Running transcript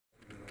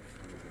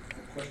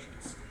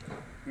questions.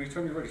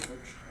 Anytime you're ready,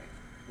 Coach.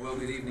 Well,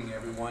 good evening,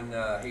 everyone.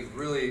 Hey,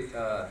 really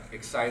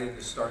excited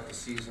to start the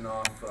season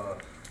off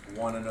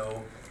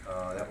 1-0.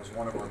 That was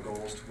one of our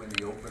goals, to win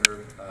the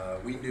opener.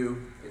 We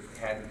knew it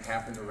hadn't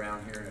happened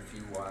around here in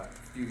a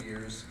few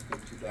years. I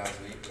think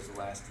 2008 was the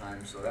last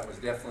time, so that was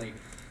definitely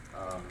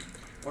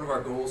one of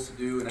our goals to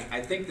do. And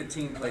I think the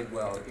team played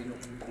well. You know,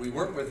 we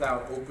weren't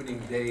without opening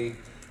day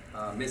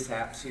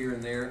mishaps here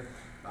and there,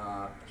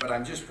 but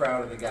I'm just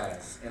proud of the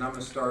guys. And I'm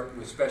going to start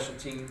with special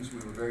teams. We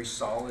were very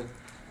solid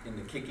in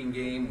the kicking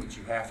game, which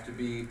you have to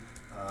be.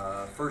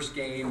 First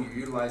game, you're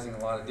utilizing a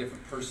lot of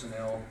different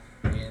personnel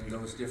in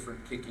those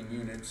different kicking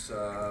units,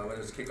 whether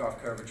it's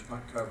kickoff coverage,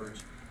 punt coverage,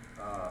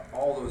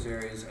 all those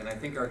areas. And I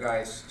think our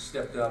guys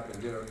stepped up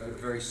and did a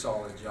very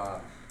solid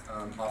job.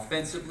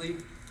 Offensively,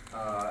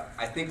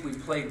 I think we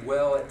played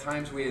well. At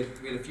times we had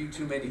a few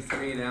too many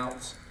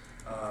 3-and-outs.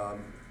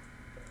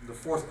 The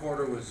fourth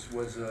quarter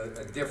was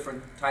a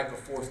different type of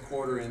fourth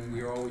quarter, and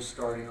we were always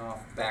starting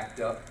off backed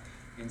up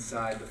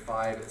inside the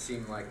 5, it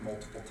seemed like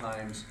multiple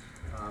times,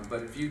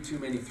 but a few too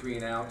many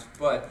 3-and-outs.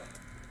 But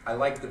I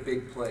like the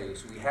big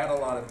plays. We had a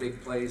lot of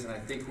big plays, and I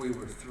think we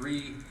were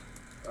 3,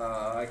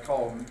 I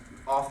call them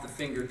off the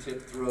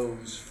fingertip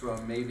throws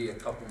from maybe a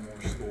couple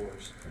more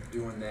scores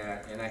doing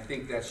that. And I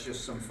think that's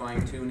just some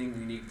fine tuning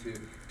we need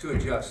to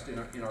adjust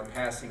in our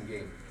passing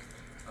game.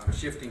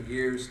 Shifting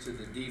gears to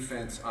the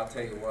defense, I'll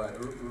tell you what,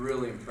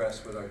 really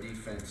impressed with our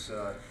defense.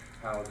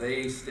 How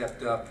they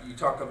stepped up. You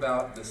talk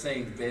about the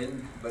saying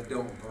bend but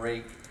don't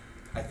break.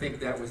 I think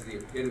that was the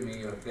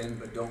epitome of bend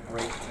but don't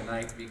break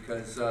tonight,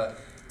 because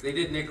they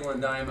did nickel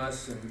and dime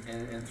us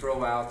and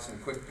throw outs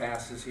and quick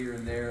passes here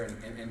and there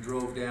and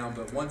drove down.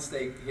 But once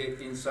they hit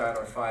inside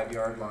our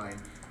 5-yard line,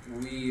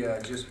 we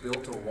just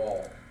built a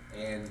wall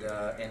and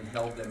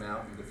held them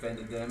out and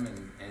defended them.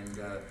 And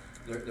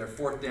their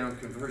fourth down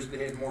conversion,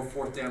 they had more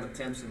fourth down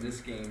attempts in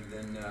this game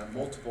than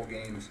multiple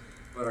games.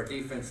 But our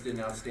defense did an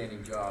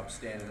outstanding job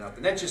standing up.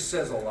 And that just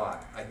says a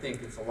lot. I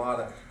think it's a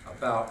lot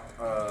about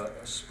a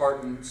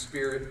Spartan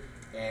spirit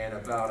and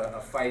about a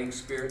fighting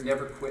spirit,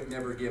 never quit,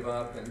 never give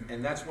up.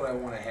 And that's what I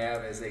want to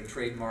have as a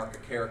trademark, a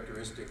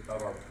characteristic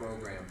of our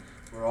program.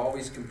 We're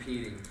always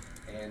competing.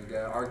 And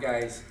our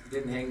guys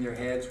didn't hang their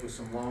heads with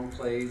some long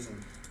plays and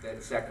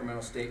that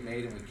Sacramento State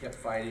made, and we kept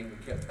fighting,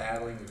 we kept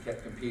battling, we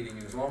kept competing.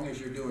 And as long as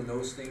you're doing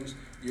those things,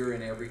 you're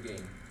in every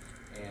game.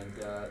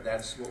 And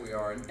that's what we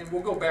are. And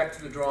we'll go back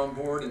to the drawing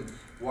board and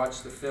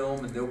watch the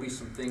film, and there'll be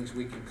some things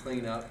we can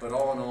clean up. But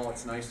all in all,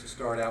 it's nice to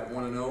start out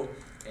 1-0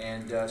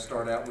 and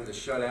start out with a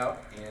shutout,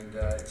 and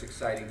it's an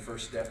exciting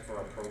first step for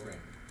our program.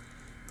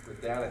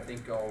 With that, I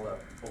think I'll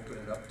open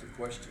it up to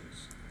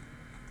questions.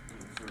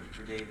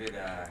 For David,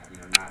 you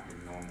know, not the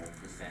normal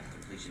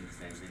completion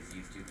percentage that he's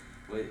used to,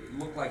 but it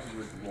looked like he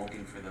was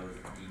looking for those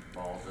deep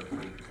balls, those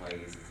big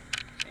plays,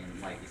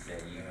 and like you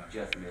said, you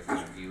just missed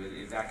a few.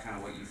 Is that kind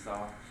of what you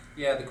saw?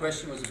 Yeah, the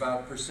question was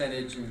about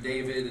percentage and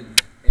David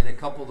and a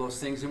couple of those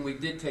things, and we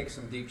did take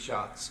some deep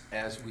shots,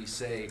 as we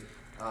say.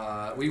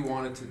 We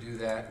wanted to do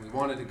that. We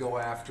wanted to go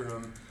after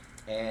them,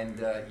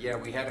 and yeah,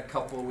 we had a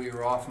couple. We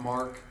were off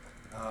mark,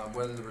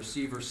 whether the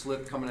receiver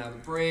slipped coming out of the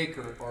break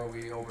or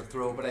we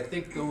overthrow. But I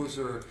think those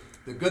are,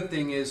 the good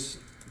thing is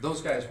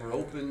those guys were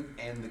open,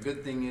 and the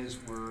good thing is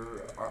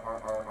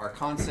our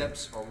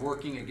concepts are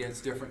working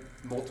against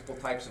multiple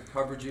types of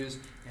coverages,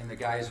 and the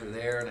guys are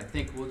there. And I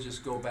think we'll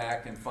just go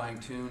back and fine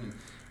tune. And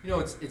you know,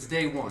 it's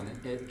day one,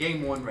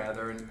 game one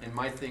rather. And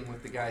my thing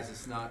with the guys,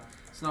 it's not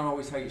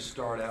always how you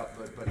start out,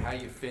 but how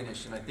you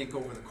finish. And I think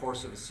over the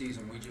course of a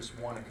season, we just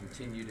want to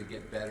continue to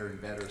get better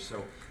and better.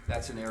 So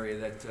that's an area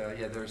that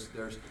yeah, there's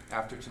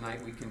after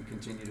tonight we can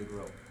continue to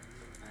grow.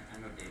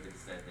 I know David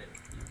said that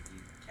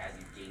as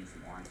he's gained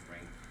some arm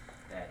strength,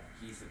 that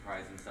he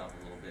surprised himself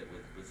a little bit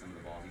with some of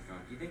the balls he's thrown.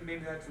 Do you think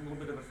maybe that's a little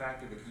bit of a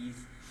factor that he's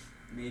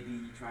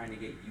maybe trying to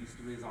get used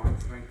to his arm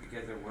strength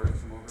because there were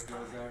some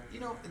overthrows there?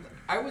 You know,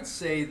 I would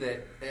say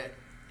that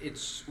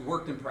it's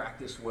worked in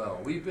practice well.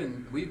 We've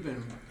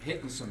been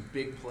hitting some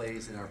big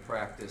plays in our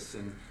practice,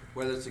 and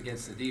whether it's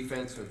against the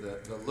defense or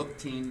the look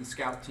team, the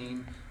scout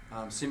team,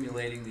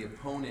 simulating the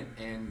opponent,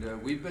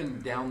 and we've been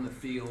down the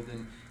field,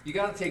 and you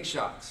got to take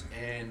shots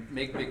and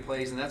make big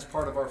plays, and that's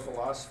part of our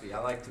philosophy. I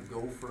like to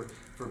go for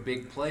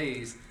big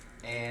plays,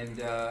 and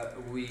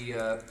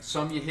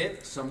some you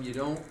hit, some you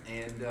don't,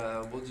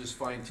 and we'll just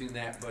fine tune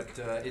that. But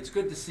it's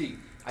good to see.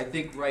 I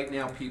think right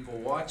now people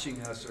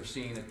watching us are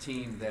seeing a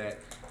team that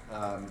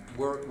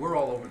we're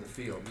all over the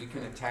field. We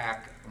can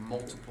attack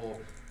multiple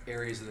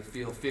areas of the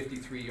field,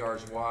 53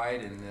 yards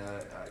wide and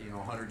you know,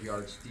 100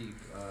 yards deep,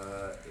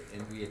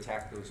 and we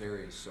attack those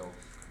areas. So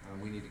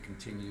we need to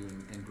continue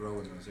and grow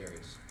in those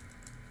areas.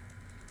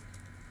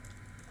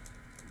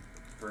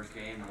 First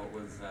game, what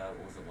was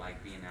it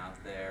like being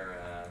out there?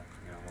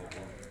 You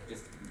know,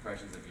 just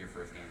impressions of your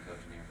first game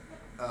coaching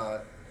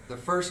here. The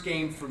first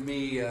game for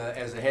me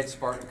as a head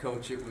Spartan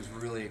coach, it was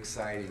really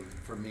exciting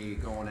for me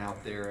going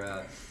out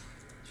there.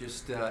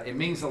 just it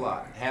means a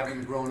lot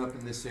having grown up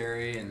in this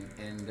area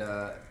and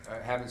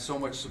having so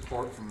much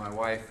support from my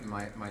wife and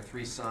my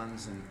 3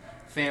 sons and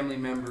family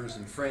members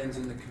and friends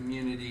in the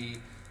community.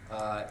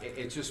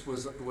 It just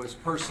was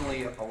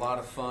personally a lot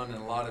of fun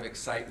and a lot of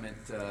excitement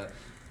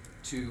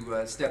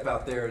to step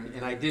out there,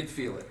 and I did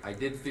feel it. I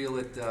did feel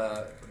it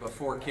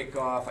before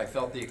kickoff. I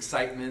felt the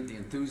excitement, the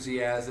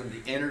enthusiasm,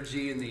 the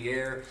energy in the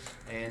air,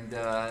 and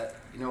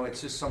you know,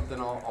 it's just something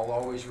I'll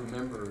always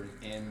remember.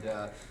 And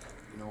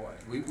you know,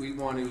 we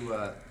want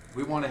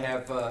to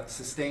have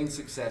sustained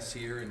success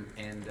here,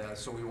 and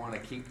so we want to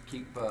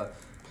keep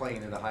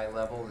playing at a high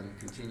level and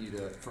continue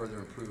to further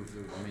improve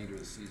the remainder of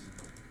the season.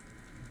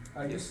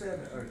 You said,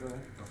 or go ahead.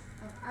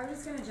 I was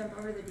just going to jump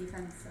over the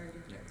defense. Sorry.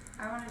 Yeah.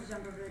 I wanted to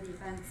jump over the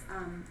defense.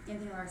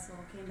 Anthony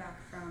Larsville came back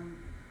from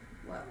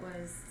what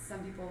was some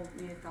people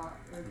may have thought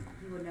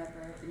he would never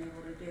have been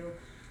able to do.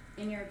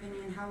 In your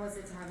opinion, how was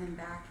it to have him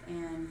back,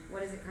 and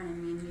what does it kind of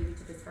mean maybe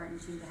to the Spartan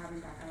team to have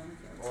him back out on the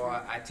field?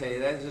 Well, I tell you,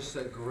 that is just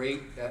a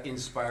great,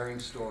 inspiring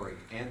story.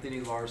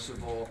 Anthony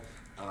Larsville,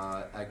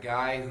 a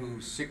guy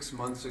who 6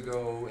 months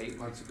ago, 8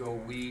 months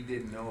ago, we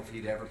didn't know if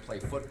he'd ever play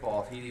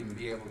football, if he'd even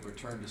be able to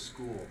return to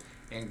school,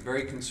 and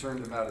very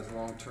concerned about his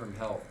long-term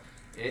health.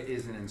 It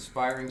is an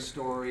inspiring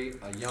story,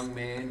 a young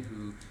man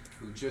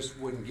who just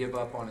wouldn't give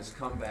up on his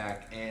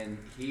comeback, and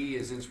he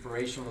is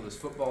inspirational to this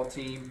football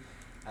team.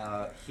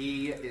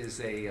 He is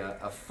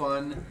a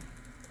fun,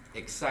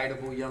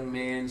 excitable young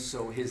man,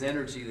 so his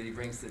energy that he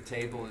brings to the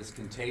table is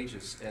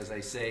contagious, as I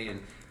say, and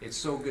it's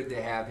so good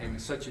to have him.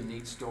 It's such a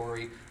neat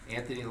story.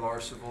 Anthony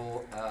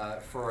Larsville,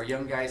 for our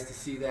young guys to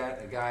see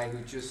that, a guy who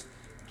just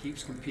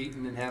keeps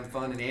competing and having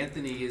fun, and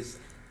Anthony is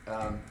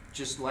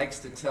just likes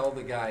to tell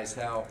the guys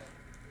how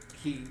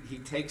he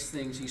takes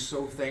things, he's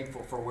so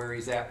thankful for where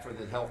he's at, for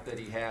the health that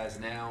he has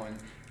now, and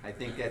I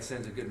think that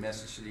sends a good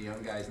message to the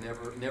young guys.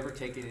 Never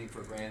take anything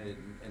for granted,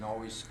 and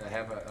always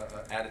have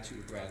a attitude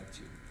of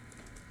gratitude.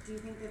 Do you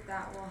think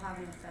that will have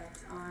an effect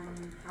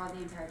on how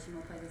the entire team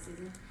will play this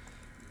season?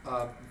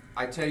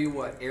 I tell you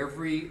what,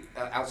 every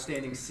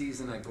outstanding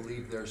season, I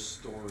believe there's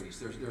stories.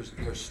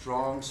 There's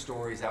strong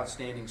stories,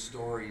 outstanding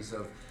stories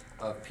of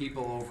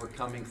people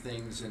overcoming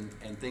things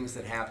and things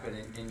that happen.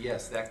 And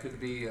yes, that could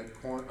be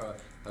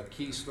a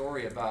key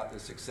story about the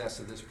success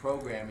of this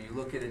program. You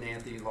look at an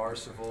Anthony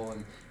Larsville,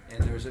 and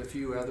there's a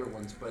few other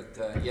ones, but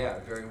yeah,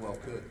 very well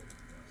could.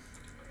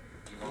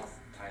 You lost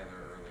Tyler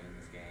early in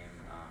this game.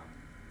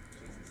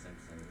 Jason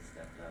Simpson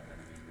stepped up, and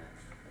I mean,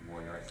 the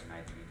more yards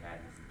tonight than he's had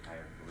in his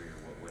entire career.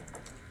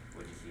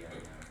 What did you see out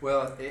of that?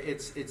 Well,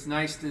 it's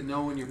nice to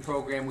know in your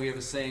program we have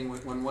a saying,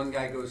 when one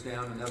guy goes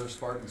down, another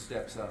Spartan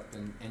steps up,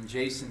 and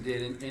Jason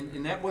did,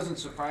 and that wasn't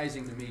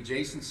surprising to me.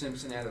 Jason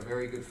Simpson had a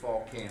very good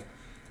fall camp,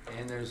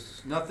 and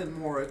there's nothing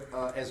more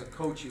as a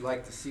coach you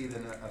like to see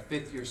than a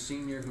fifth-year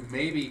senior who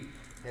maybe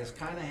has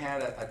kind of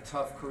had a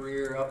tough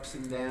career, ups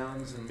and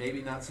downs, and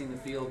maybe not seen the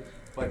field,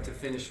 but to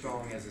finish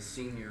strong as a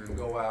senior and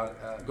go out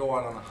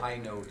on a high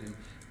note.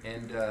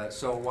 And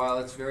so while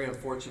it's very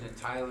unfortunate,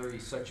 Tyler,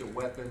 he's such a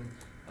weapon.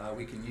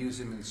 We can use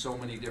him in so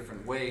many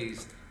different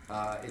ways.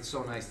 It's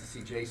so nice to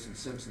see Jason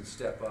Simpson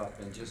step up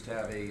and just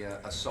have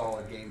a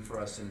solid game for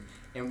us.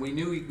 And we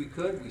knew we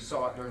could. We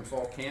saw it during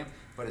fall camp,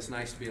 but it's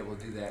nice to be able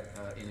to do that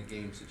in a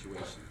game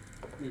situation.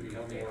 Maybe Any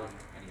one update more.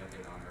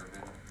 on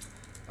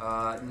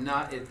Urban?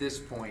 Not at this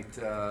point.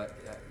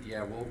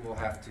 Yeah, we'll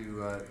have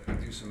to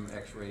do some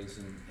X-rays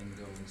and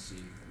go and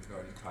see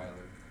regarding Tyler.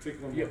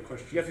 Take one more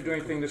question. You have to do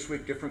anything this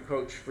week different,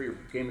 Coach, for your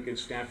game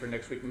against Stanford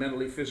next week,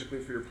 mentally, physically,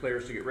 for your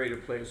players to get ready to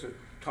play as a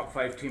top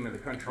 5 team in the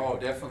country? Oh,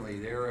 definitely.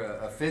 They're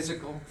a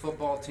physical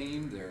football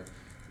team.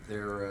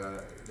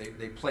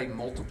 They play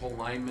multiple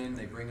linemen.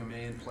 They bring them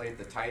in, play at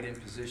the tight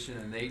end position,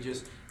 and they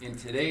just, in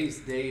today's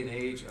day and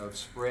age of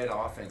spread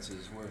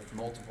offenses with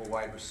multiple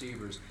wide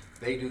receivers,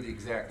 they do the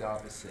exact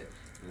opposite.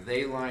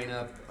 They line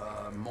up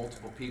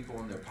multiple people,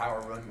 and their power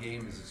run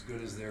game is as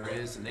good as there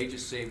is, and they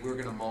just say, we're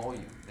going to maul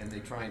you, and they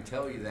try and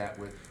tell you that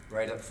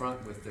right up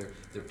front with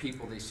their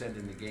people they send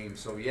in the game.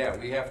 So yeah,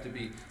 we have to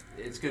be,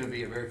 it's going to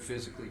be a very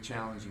physically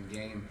challenging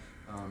game,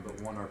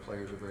 but one our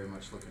players are very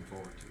much looking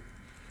forward to.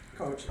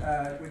 Coach,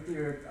 with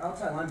your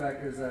outside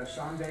linebackers,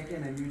 Sean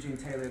Bacon and Eugene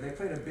Taylor, they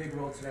played a big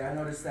role today. I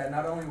noticed that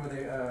not only were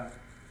they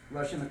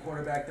rushing the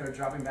quarterback, they're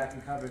dropping back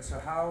in coverage. So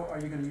how are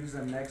you going to use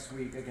them next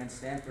week against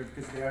Stanford,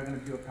 because they are going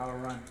to do a power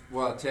run?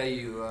 Well, I'll tell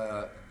you,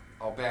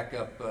 I'll back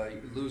up.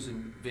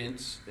 Losing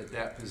Vince at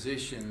that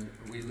position,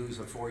 we lose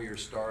a 4-year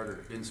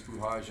starter, Vince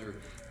Buhager,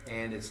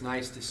 and it's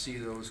nice to see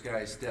those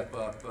guys step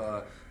up.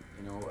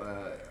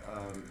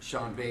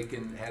 Sean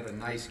Bacon had a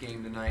nice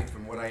game tonight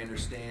from what I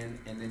understand,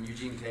 and then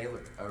Eugene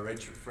Taylor, a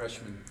redshirt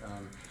freshman,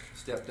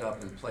 stepped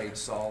up and played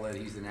solid.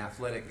 He's an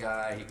athletic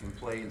guy. He can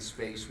play in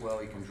space well.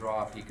 He can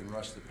drop. He can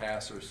rush the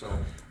passer. So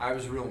I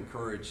was real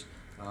encouraged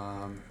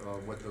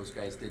what those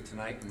guys did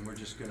tonight, and we're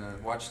just going to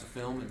watch the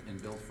film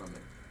and build from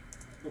it.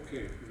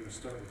 Okay, we're going to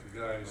start with the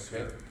guys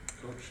Okay. here.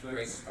 Coach, Great.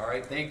 thanks. All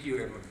right. Thank you,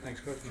 everyone.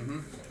 Thanks, Coach.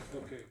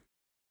 Okay.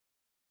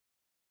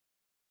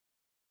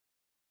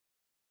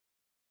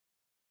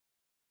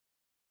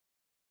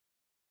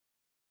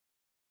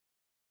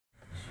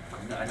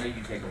 know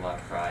you take a lot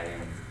of pride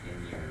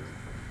in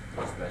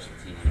your special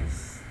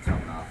teams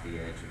coming off the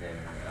edge there.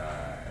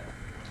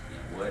 You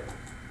know,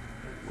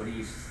 what do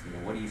you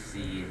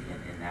see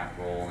in that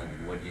role,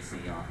 and what do you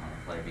see on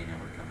the play being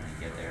able to come in and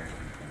get there and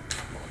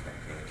block that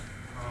kick?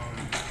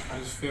 I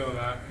just feel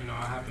that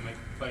I have to make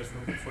plays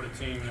for the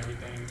team and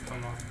everything,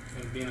 coming off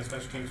and being a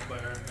special teams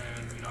player,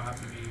 and I have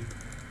to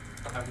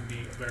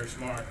be very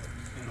smart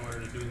in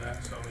order to do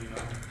that. So you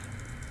got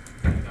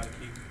to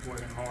keep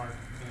working hard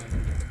and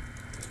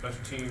the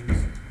special teams,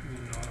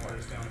 in order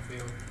to stay on the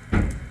field.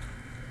 And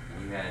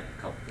you had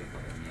a couple big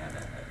plays. You had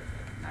a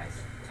nice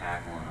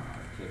tackle on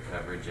kick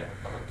coverage.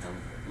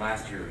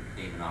 Last year,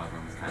 David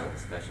Ogren was kind of the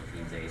special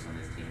teams ace on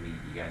this team.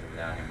 You guys are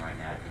without him right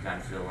now. Do you kind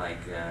of feel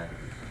like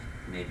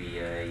maybe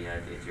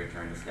it's your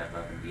turn to step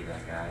up and be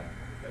that guy?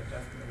 Yeah,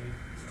 definitely.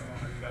 So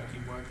you got to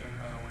keep working.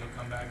 When he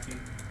come back,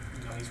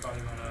 he's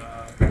probably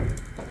gonna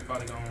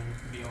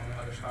be on the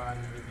other side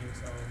and everything.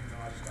 So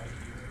I just got to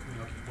keep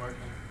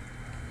working.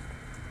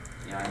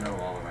 Yeah, I know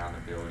all around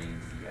the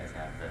buildings you guys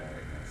have the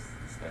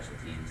special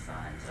teams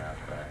signs up.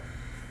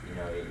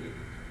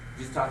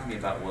 Just talk to me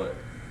about what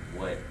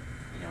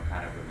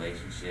kind of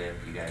relationship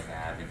you guys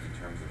have in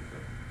terms of the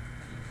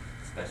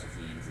special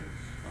teams and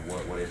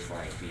what it's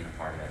like being a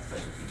part of that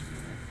special teams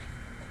unit.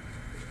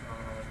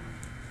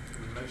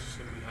 The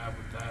relationship we have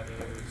with that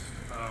is,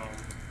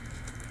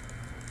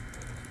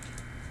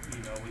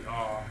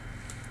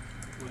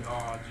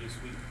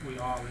 we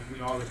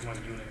all is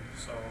one unit.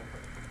 So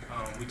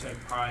we take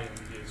pride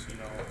in just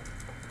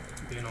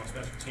being on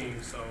special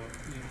teams. So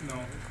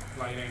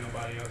like it ain't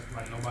nobody else.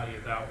 Like nobody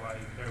is out. Like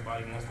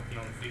everybody wants to be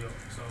on the field.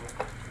 So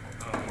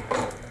I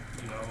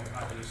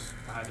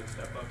had to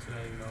step up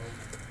today.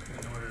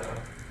 In order to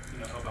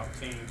help out the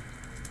team.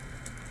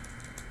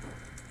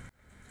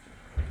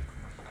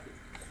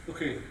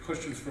 Okay,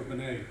 questions for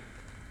Benet?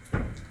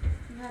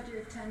 You had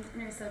your 10th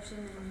interception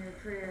in your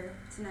career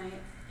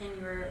tonight, and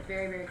you were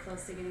very, very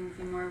close to getting a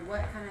few more.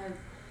 What kind of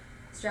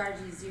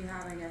strategies do you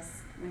have, I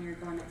guess, when you're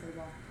going after the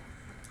ball?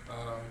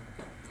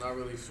 Not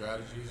really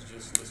strategies,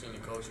 just listening to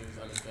coaches,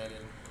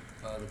 understanding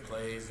the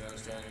plays, and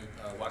understanding,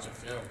 watching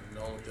film,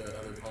 knowing what the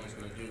other opponent's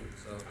going to do.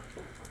 So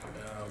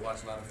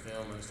watch a lot of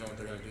film, understand what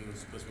they're going to do,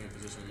 puts me in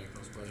position to make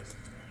those plays.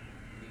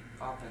 The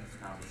offense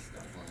kind of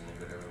stumbled a little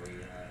bit early.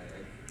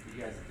 You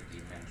guys at the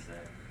defense,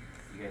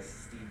 you guys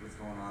see what's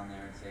going on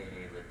there and say,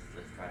 hey,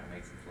 let's try to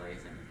make some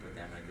plays and put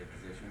them in good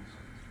positions?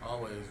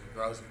 Always,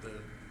 regardless if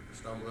they're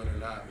stumbling or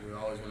not, we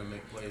always want to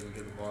make plays and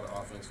give the ball to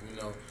offense. We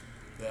know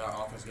that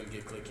our offense is going to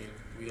get clicking.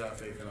 We have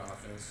faith in our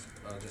offense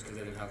just because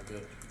they didn't have a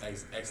good,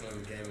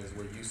 excellent game as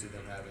we're used to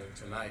them having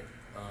tonight.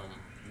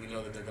 We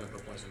know that they're going to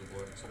put points on the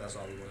board, so that's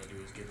all we want to do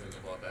is get them the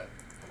ball back.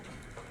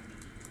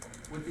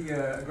 With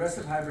the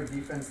aggressive hybrid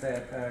defense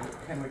that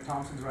Henwick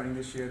Thompson's running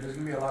this year, there's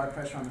going to be a lot of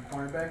pressure on the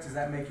cornerbacks. Does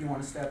that make you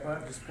want to step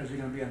up just because you're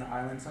going to be on the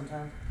island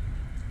sometime?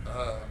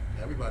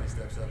 Everybody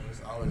steps up.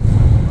 It's always an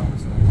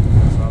opportunity.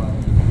 That's all I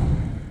want to do.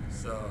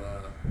 So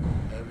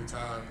every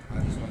time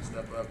I just want to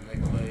step up and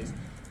make plays.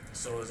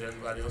 So is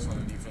everybody else on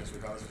the defense,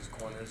 regardless if it's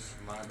corners,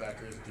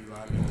 linebackers,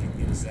 D-linemen. They can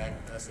get a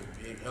sack. That's a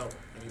big help.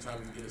 Anytime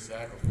you can get a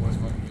sack or force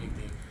fumble,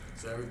 anything.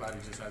 So everybody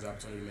just has the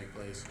opportunity to make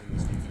plays in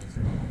this defense.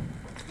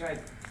 You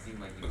guys seem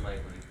like you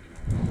played with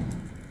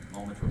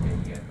moments were big.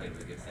 You guys played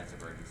with a good sense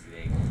of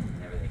urgency.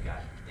 Whenever they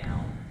got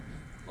down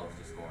close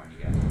to scoring,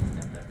 you guys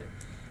stepped up.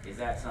 Is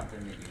that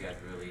something that you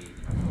guys really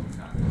focus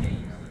on? Hey,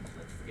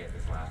 let's forget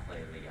this last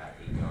play that they got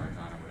 8 yards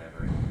on or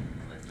whatever,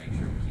 and let's make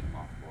sure we keep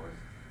them off the board.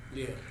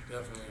 Yeah,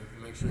 definitely.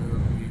 Make sure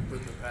we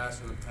put the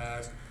past in the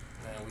past,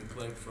 and we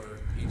play for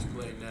each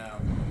play now,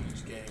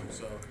 each game.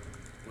 So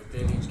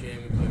within each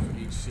game, we play for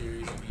each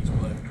series and each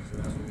play. So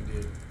that's what we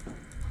did.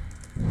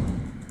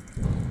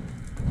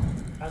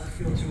 How's it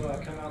feel to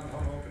come out in the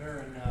home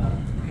opener and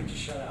pitch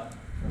a shutout?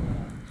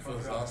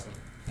 Feels awesome.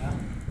 Yeah.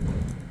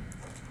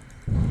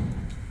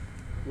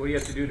 What do you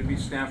have to do to beat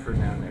Stanford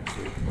now next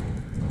week?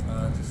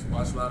 Just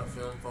watch a lot of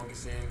film,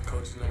 focus in,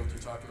 coaches know what you're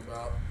talking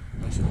about,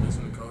 make sure to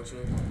listen to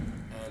coaching,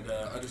 and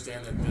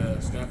understand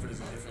that Stanford is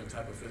a different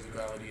type of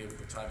physicality of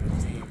the type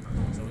of team,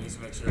 so we need to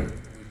make sure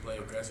we play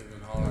aggressive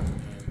and hard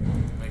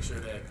and make sure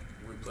that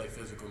we play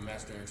physical,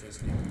 match their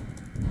intensity.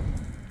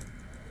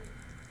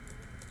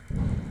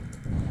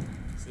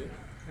 That's it.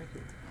 Thank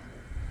you.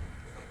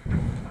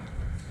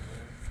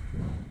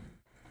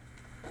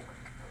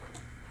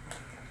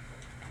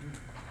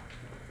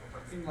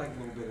 Seemed like a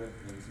little bit of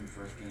maybe some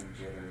first game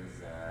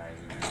jitters,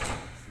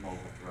 some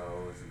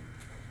overthrows. And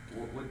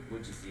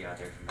what'd you see out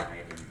there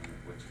tonight, and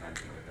what you kind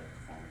of think of the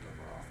performance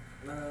overall?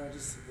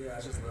 It's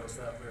just little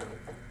stuff.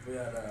 We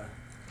had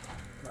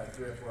like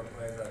 3 or 4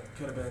 plays that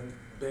could have been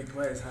big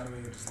plays. How do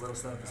we just little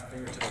stuff at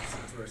fingertips?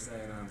 That's what we're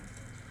saying.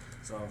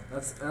 So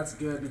that's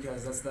good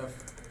because that stuff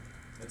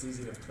it's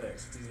easy to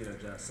fix. It's easy to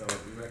adjust. So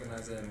we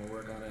recognize it and we'll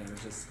work on it. And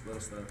it's just little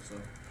stuff. So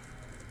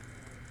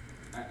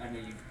I know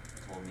you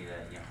told me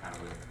that kind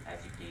of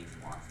as you gain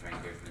some arm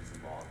strength, there's been some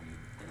balls you've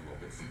been a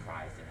little bit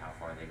surprised at how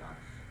far they've gone.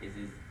 Is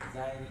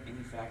that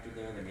any factor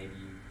there that maybe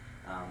you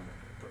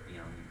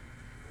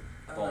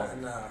balls?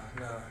 No.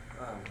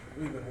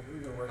 We've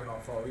been working all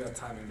fall. We got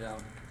timing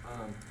down.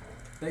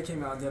 They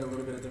came out and did a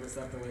little bit of different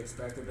stuff than we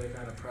expected. They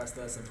kind of pressed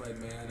us and played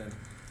man,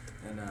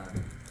 and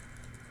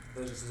it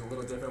was just a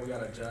little different. We got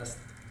to adjust.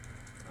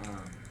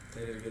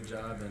 They did a good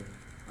job, and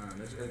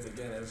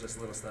it was just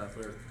little stuff.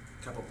 We were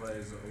a couple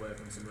plays away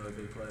from some really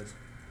big plays.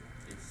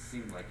 It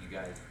seemed like you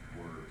guys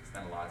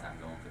spent a lot of time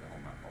going for the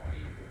home run ball.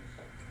 You were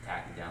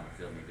attacking down the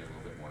field maybe a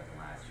little bit more than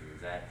last year.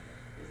 Is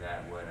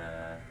that what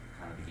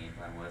kind of the game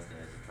plan was to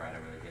try to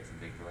really get some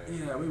big plays?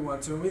 Yeah, we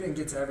want to. We didn't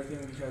get to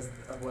everything because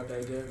of what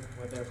they did,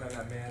 what they were playing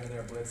that man and they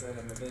were blitzing,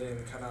 and they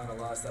didn't come out on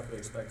a lot of stuff we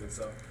expected.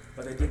 So,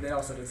 but they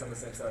also did some of the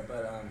same stuff.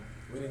 But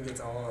we didn't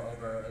get to all of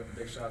our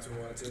big shots we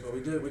wanted to. But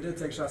we did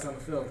take shots on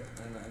the field,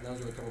 and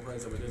those were a couple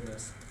plays that we did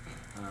miss.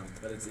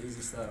 But it's easy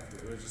stuff.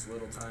 It was just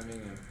little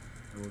timing, and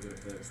we'll get it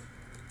fixed.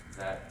 Is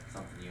that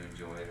something you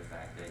enjoy, the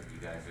fact that you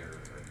guys are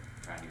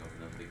trying to go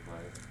for those big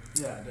plays?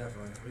 Yeah,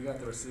 definitely. We got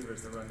the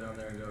receivers to run down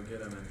there and go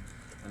get them,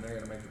 and they're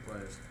going to make the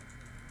plays.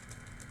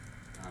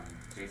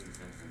 Jason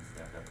Simpson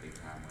stepped up big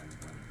time when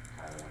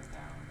Tyler went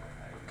down.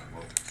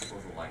 What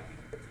was it like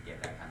to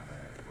get that kind of a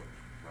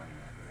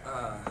running after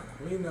that?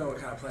 We know what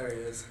kind of player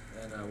he is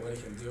and what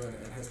he can do and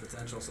his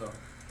potential. So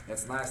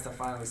it's nice to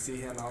finally see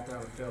him out there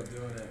on the field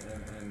doing it.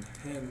 And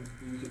him,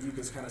 you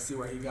could kind of see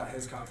where he got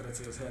his confidence.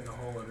 He was hitting the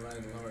hole and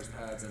running lower his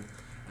pads, and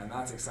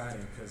that's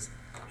exciting because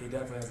he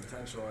definitely has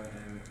potential,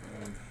 and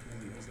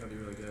he's going to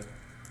be really good.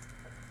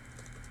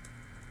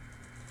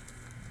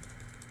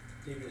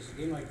 David, is a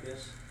game like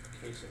this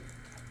a case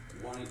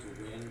of wanting to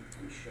win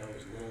and show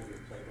as little of your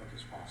playbook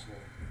as possible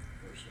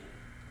first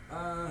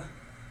game?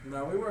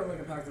 No, we weren't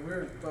looking back. We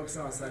were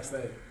focusing on Sac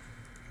State.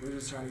 We were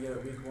just trying to get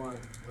it week 1,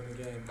 win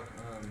the game.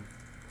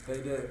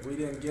 We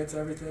didn't get to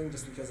everything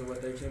just because of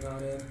what they came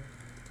out in,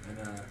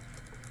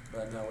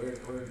 but no,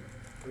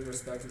 we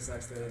respected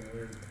Sac State and we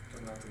were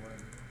coming out to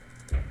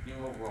win. You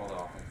know, overall the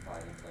offense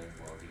probably didn't play as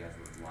well as you guys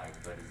would have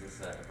liked, but is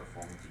this a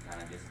performance you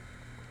kind of just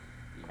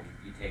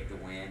you take the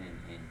win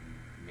and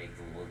make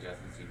the little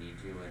adjustments you need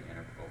to and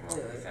are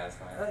overall pretty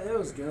satisfied? It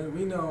was good.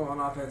 We know on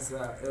offense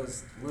that it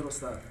was little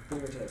stuff,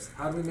 fingertips.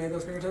 How did we make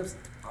those fingertips?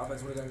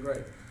 Offense would have done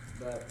great.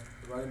 But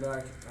running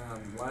back,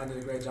 line did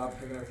a great job of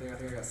picking everything. I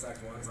think I got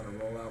sacked once on a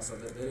rollout, so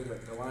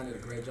the line did a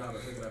great job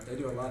of picking up. They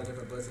do a lot of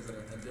different blitzes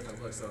and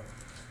different looks, so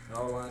the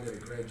whole line did a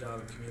great job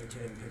of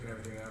communicating, picking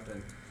everything up.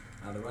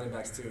 And the running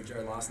backs too.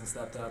 Jared Lawson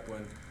stepped up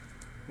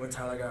when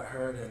Tyler got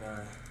hurt, and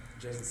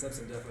Jason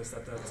Simpson definitely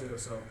stepped up too.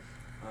 So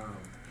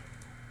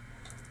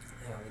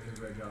yeah, they did a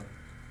great job.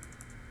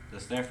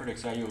 Does Stanford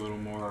excite you a little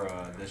more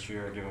this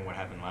year, given what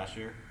happened last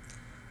year?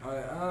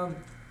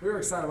 We were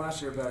excited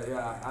last year, but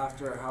yeah,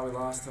 after how we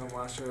lost to them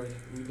last year,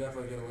 you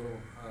definitely get a little,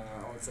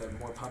 I would say,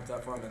 more pumped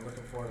up for them and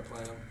looking forward to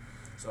playing them.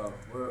 So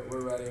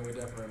we're ready, and we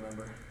definitely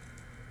remember.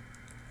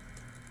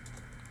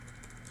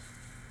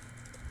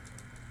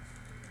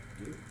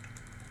 You?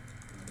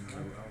 I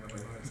don't know what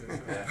I want to say.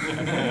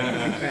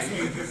 Thank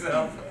you.